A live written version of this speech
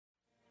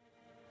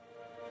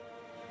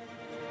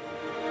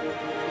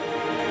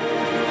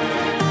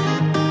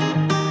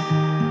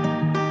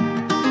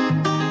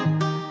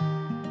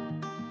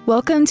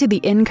Welcome to the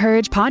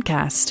Encourage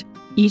podcast.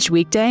 Each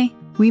weekday,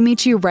 we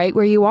meet you right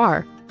where you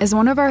are as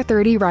one of our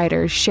 30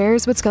 writers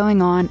shares what's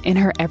going on in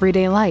her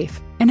everyday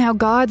life and how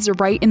God's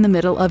right in the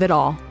middle of it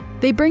all.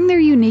 They bring their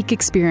unique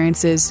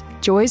experiences,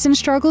 joys and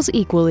struggles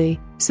equally,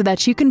 so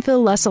that you can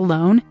feel less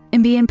alone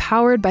and be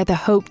empowered by the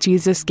hope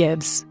Jesus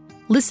gives.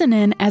 Listen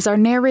in as our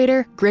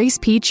narrator, Grace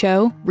P.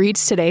 Cho,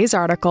 reads today's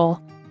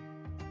article.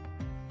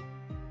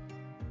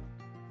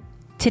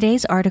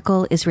 Today's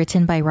article is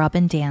written by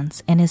Robin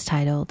Dance and is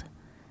titled,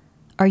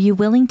 "Are you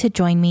willing to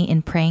join me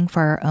in praying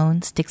for our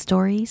own stick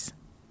stories?"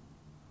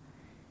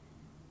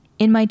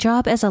 In my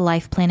job as a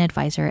life plan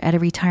advisor at a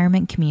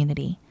retirement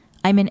community,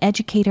 I'm an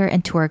educator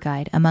and tour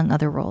guide, among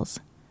other roles.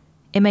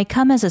 It may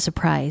come as a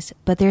surprise,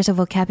 but there's a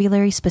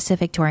vocabulary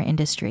specific to our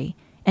industry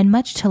and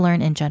much to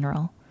learn in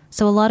general,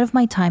 so a lot of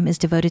my time is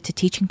devoted to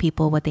teaching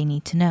people what they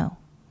need to know.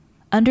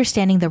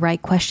 Understanding the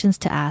right questions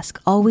to ask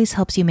always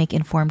helps you make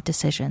informed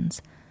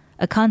decisions,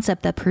 a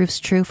concept that proves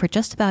true for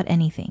just about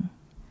anything.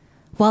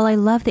 While I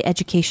love the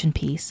education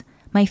piece,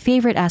 my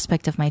favorite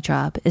aspect of my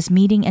job is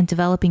meeting and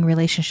developing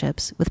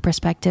relationships with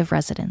prospective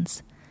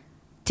residents.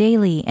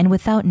 Daily and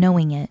without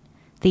knowing it,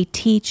 they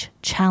teach,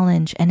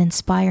 challenge, and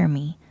inspire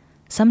me,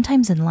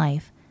 sometimes in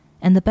life,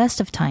 and the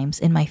best of times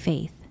in my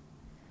faith.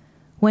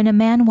 When a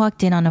man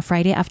walked in on a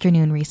Friday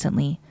afternoon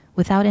recently,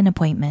 without an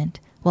appointment,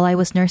 while I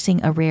was nursing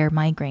a rare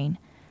migraine,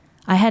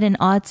 I had an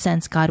odd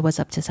sense God was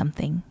up to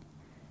something.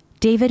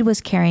 David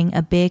was carrying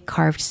a big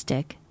carved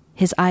stick.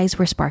 His eyes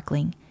were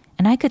sparkling,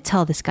 and I could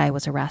tell this guy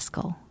was a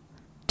rascal.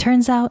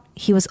 Turns out,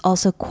 he was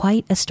also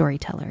quite a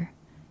storyteller.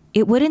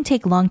 It wouldn't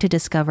take long to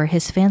discover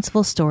his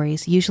fanciful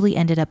stories usually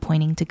ended up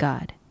pointing to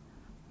God.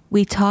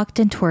 We talked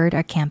and toured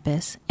our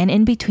campus, and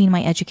in between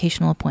my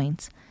educational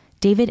points,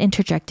 David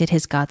interjected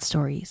his God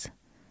stories.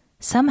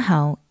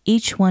 Somehow,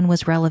 each one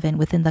was relevant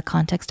within the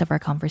context of our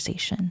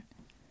conversation.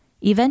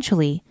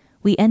 Eventually,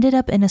 we ended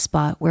up in a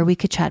spot where we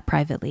could chat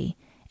privately,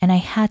 and I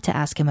had to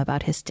ask him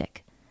about his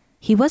stick.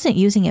 He wasn't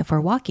using it for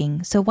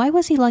walking, so why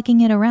was he lugging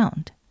it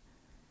around?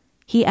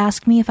 He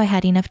asked me if I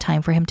had enough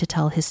time for him to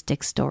tell his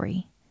stick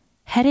story.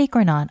 Headache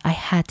or not, I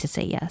had to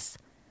say yes.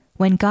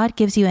 When God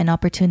gives you an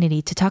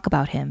opportunity to talk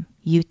about him,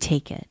 you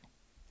take it.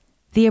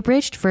 The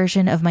abridged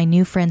version of my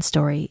new friend's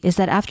story is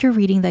that after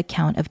reading the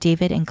account of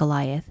David and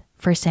Goliath,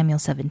 1 Samuel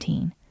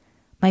 17,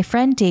 my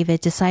friend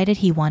David decided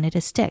he wanted a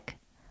stick.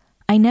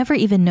 I never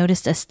even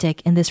noticed a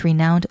stick in this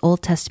renowned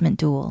Old Testament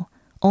duel,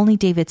 only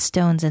David's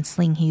stones and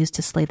sling he used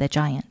to slay the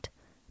giant.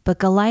 But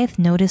Goliath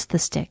noticed the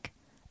stick,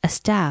 a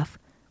staff,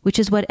 which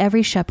is what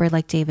every shepherd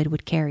like David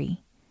would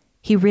carry.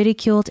 He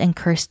ridiculed and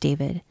cursed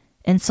David,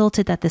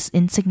 insulted that this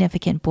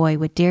insignificant boy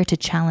would dare to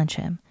challenge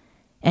him,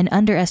 an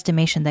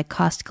underestimation that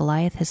cost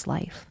Goliath his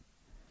life.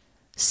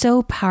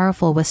 So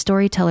powerful was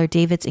storyteller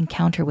David's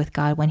encounter with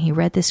God when he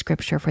read this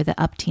scripture for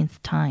the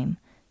umpteenth time,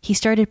 he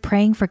started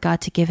praying for God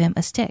to give him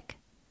a stick.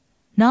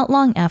 Not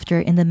long after,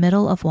 in the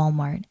middle of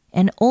Walmart,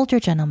 an older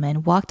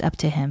gentleman walked up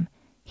to him,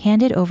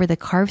 handed over the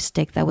carved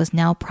stick that was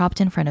now propped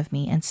in front of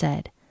me, and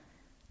said,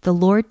 "The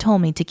Lord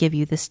told me to give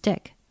you this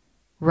stick."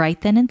 Right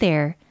then and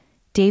there,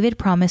 David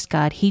promised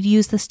God he'd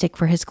use the stick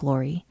for his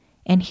glory,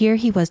 and here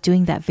he was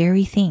doing that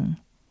very thing.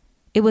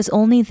 It was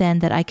only then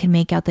that I could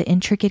make out the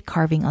intricate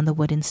carving on the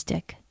wooden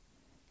stick.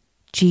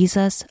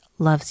 Jesus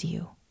loves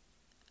you.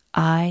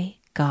 I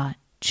got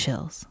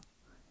chills.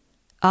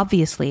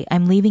 Obviously,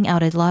 I'm leaving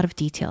out a lot of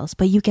details,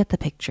 but you get the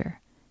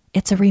picture.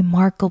 It's a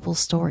remarkable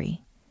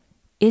story.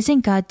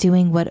 Isn't God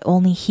doing what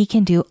only He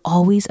can do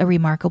always a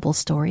remarkable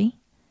story?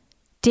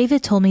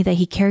 David told me that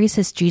he carries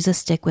his Jesus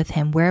stick with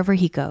him wherever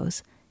he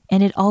goes,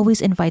 and it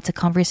always invites a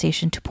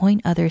conversation to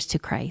point others to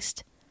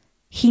Christ.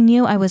 He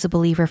knew I was a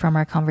believer from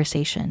our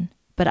conversation,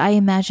 but I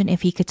imagine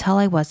if he could tell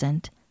I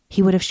wasn't,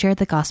 he would have shared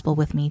the gospel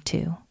with me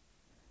too.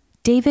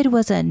 David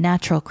was a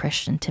natural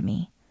Christian to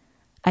me.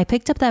 I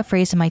picked up that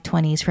phrase in my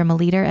 20s from a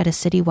leader at a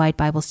citywide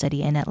Bible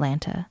study in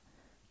Atlanta.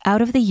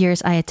 Out of the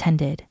years I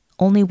attended,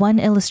 only one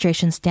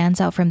illustration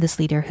stands out from this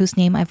leader whose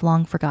name I've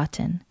long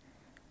forgotten.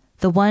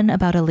 The one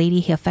about a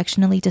lady he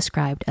affectionately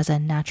described as a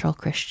natural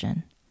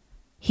Christian.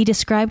 He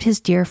described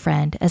his dear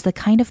friend as the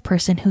kind of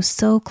person who's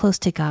so close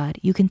to God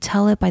you can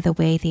tell it by the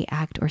way they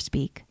act or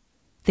speak.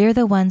 They're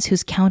the ones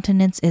whose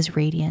countenance is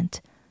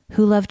radiant,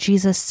 who love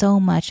Jesus so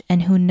much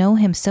and who know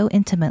him so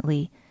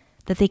intimately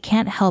that they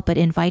can't help but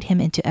invite him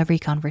into every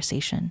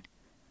conversation.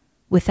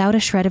 Without a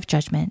shred of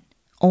judgment,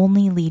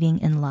 only leading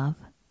in love.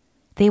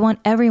 They want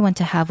everyone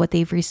to have what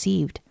they've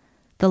received,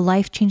 the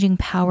life-changing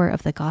power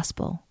of the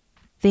gospel.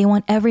 They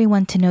want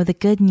everyone to know the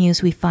good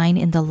news we find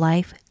in the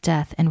life,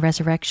 death, and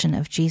resurrection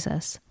of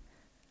Jesus.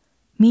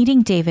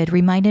 Meeting David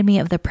reminded me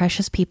of the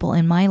precious people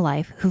in my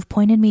life who've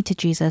pointed me to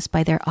Jesus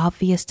by their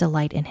obvious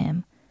delight in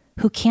him,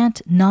 who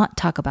can't not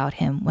talk about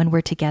him when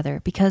we're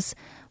together because,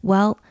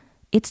 well,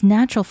 it's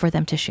natural for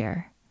them to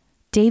share.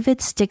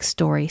 David's stick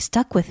story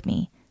stuck with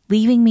me,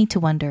 leaving me to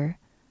wonder,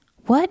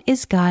 what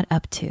is God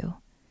up to?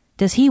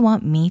 Does he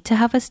want me to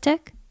have a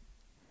stick?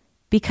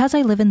 Because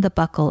I live in the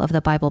buckle of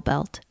the Bible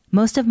Belt,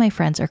 most of my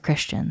friends are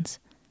Christians.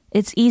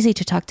 It's easy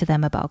to talk to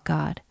them about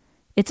God.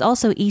 It's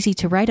also easy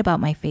to write about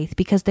my faith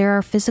because there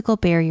are physical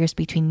barriers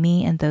between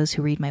me and those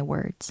who read my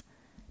words.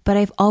 But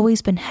I've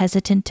always been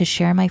hesitant to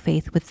share my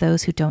faith with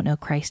those who don't know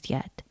Christ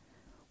yet.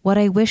 What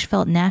I wish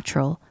felt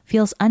natural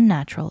feels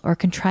unnatural or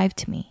contrived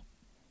to me.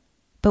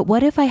 But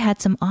what if I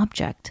had some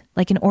object,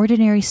 like an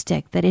ordinary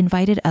stick, that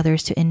invited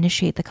others to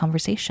initiate the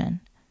conversation?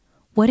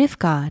 What if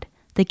God,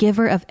 the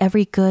giver of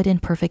every good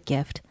and perfect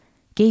gift,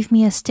 gave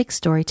me a stick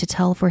story to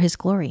tell for His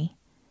glory?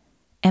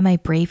 Am I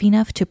brave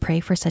enough to pray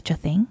for such a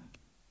thing?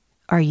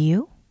 Are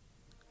you?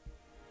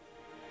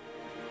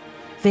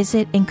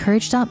 Visit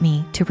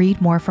encourage.me to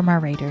read more from our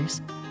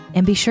writers,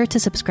 and be sure to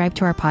subscribe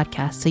to our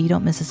podcast so you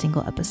don't miss a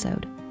single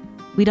episode.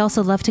 We'd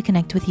also love to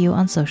connect with you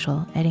on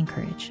social at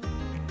Encourage.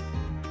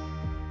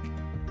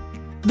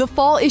 The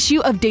fall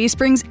issue of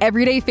Dayspring's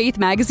Everyday Faith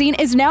magazine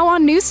is now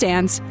on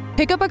newsstands.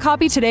 Pick up a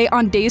copy today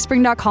on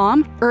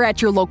Dayspring.com or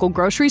at your local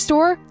grocery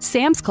store,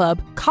 Sam's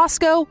Club,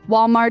 Costco,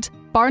 Walmart,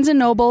 Barnes &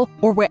 Noble,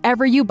 or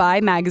wherever you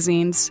buy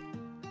magazines.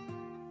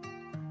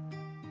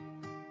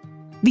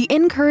 The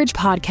Encourage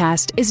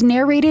podcast is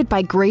narrated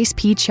by Grace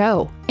P.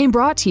 Cho and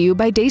brought to you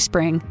by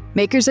Dayspring,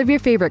 makers of your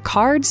favorite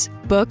cards,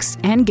 books,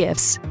 and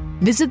gifts.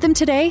 Visit them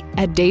today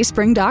at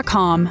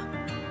Dayspring.com.